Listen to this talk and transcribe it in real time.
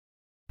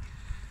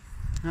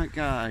Right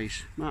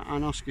guys, Matt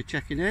and Oscar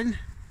checking in,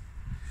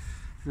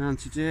 and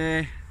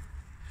today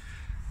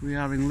we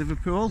are in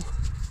Liverpool.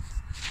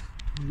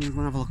 I'm going to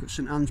go and have a look at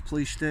St Anne's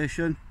Police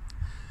Station,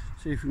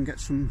 see if we can get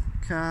some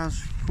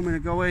cars coming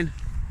and going,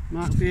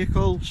 marked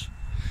vehicles,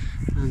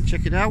 and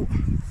check it out.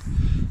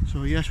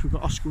 So yes, we've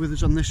got Oscar with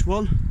us on this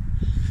one,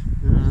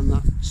 and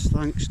that's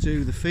thanks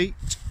to the feet.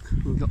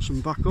 We've got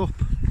some backup.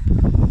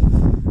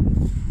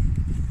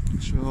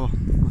 So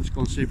let's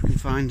go and see if we can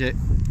find it.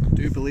 I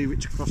do believe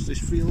it's across this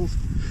field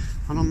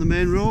and on the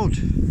main road.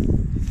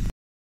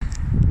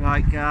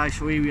 Right guys,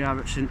 so here we are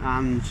at St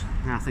Anne's.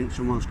 I think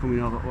someone's coming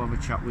over to have a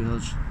chat with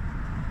us.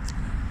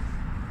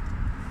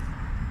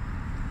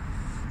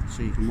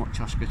 So you can watch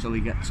Oscar till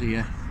he gets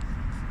here.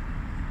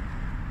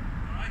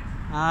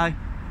 Hi.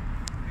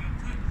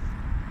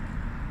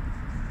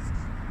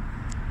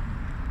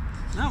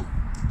 No.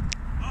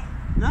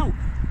 No.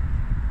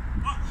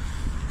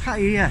 Can't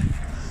hear you.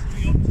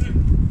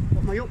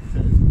 What am I up to?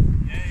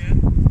 Yeah.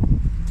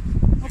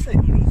 What's it?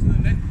 Photos of the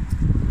neck.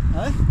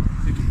 Huh?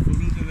 Taking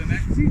photos of the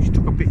neck. You just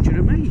took a picture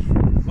of me.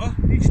 What?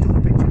 You just took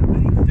a picture of me.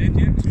 I did,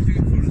 yeah, because we're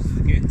taking photos of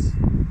the gates.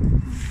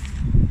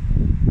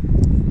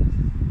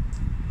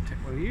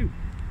 Where are you?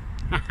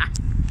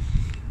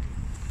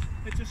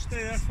 Hey, just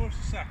stay there for us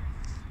a sec.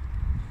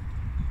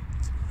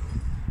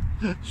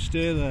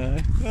 Stay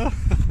there.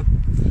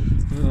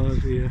 Oh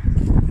dear.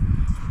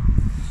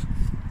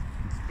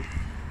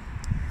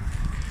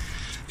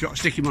 Do you want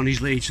to stick him on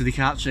his lead so they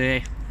can't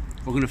say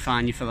we're going to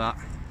fine you for that?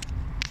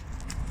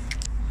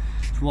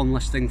 It's one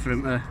less thing for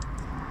him to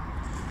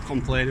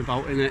complain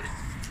about, isn't it?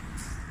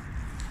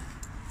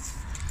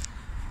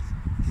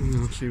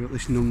 I'll see what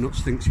this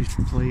numbnuts thinks he's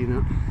playing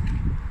at.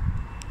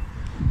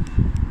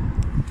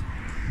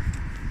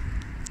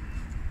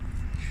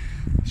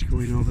 He's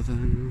going over there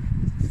now.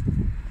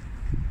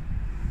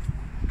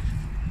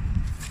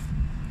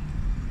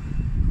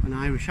 An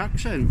Irish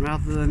accent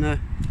rather than a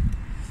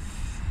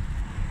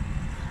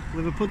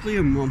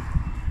Liverpudlian one.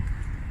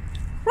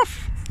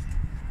 Ruff!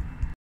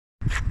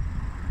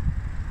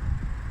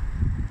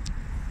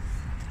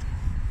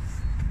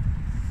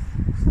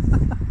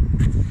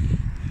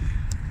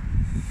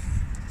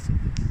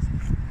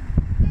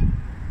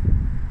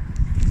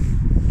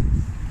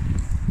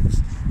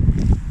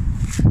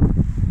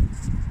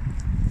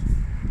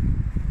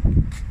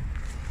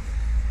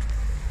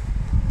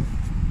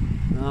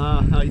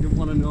 I don't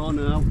want to know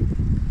now.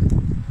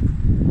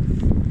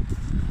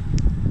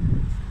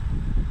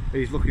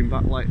 He's looking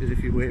back like as if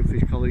he's waiting for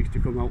his colleagues to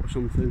come out or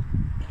something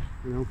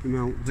and help him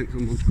out. I think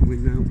someone's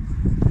coming now.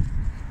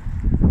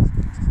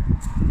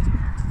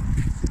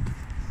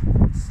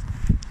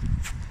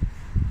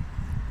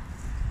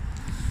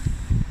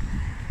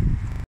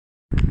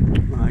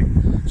 Right,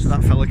 so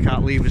that fella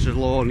can't leave us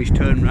alone. He's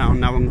turned round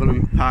now. I'm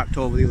going to be parked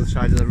over the other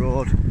side of the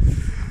road.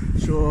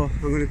 So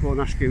I'm going to go and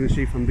ask him and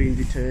see if I'm being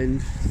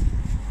detained.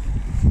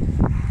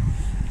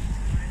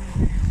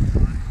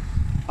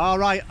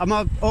 Alright, am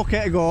I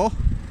okay to go?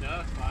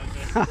 No, it's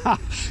fine.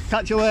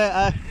 Catch you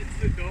later.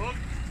 It's the dog.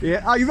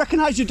 Yeah. Oh, you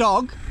recognise your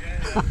dog? Yeah.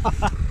 Do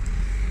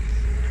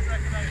you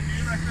recognise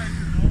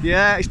the dog?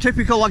 Yeah, it's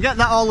typical. I get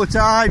that all the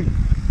time.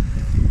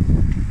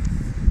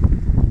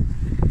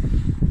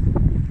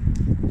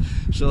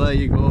 So there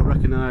you go,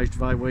 recognised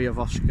by way of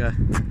Oscar.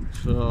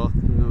 So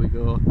there we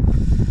go.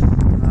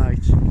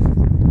 Right,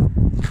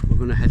 we're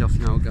going to head off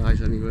now,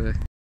 guys. Anyway,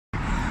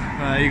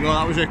 there you go.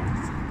 That was a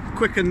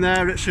quick one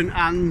there at St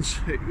Anne's.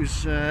 He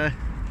was a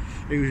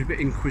bit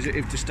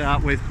inquisitive to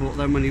start with, but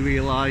then when he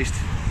realised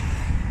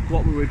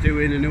what we were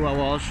doing and who I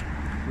was,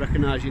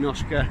 recognising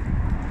Oscar,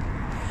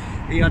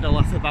 he had a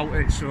laugh about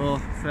it, so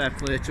fair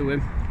play to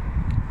him.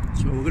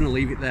 So we're going to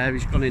leave it there.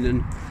 He's gone in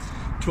and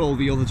told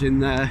the others in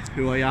there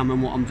who I am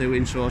and what I'm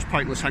doing, so it's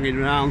pointless hanging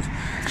around.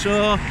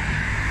 So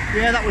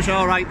yeah, that was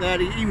alright there.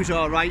 He was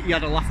alright. He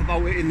had a laugh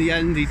about it in the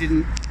end. He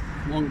didn't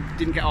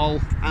get all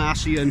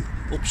arsey and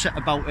upset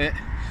about it.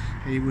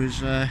 He was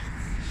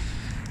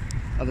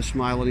had a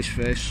smile on his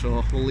face,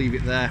 so we'll leave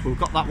it there. We've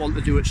got that one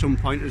to do at some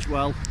point as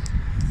well.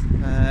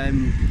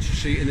 To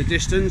see it in the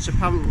distance.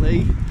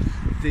 Apparently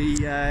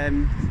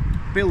the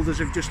builders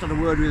have just had a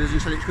word with us and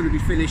said it's going to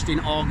be finished in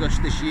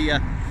August this year.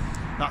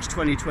 That's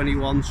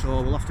 2021,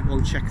 so we'll have to go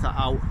and check that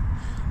out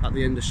at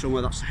the end of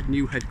summer. That's the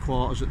new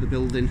headquarters at the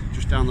building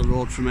just down the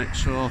road from it.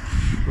 So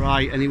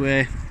right,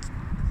 anyway,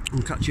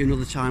 I'll catch you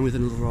another time with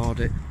another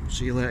audit.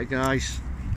 See you later, guys.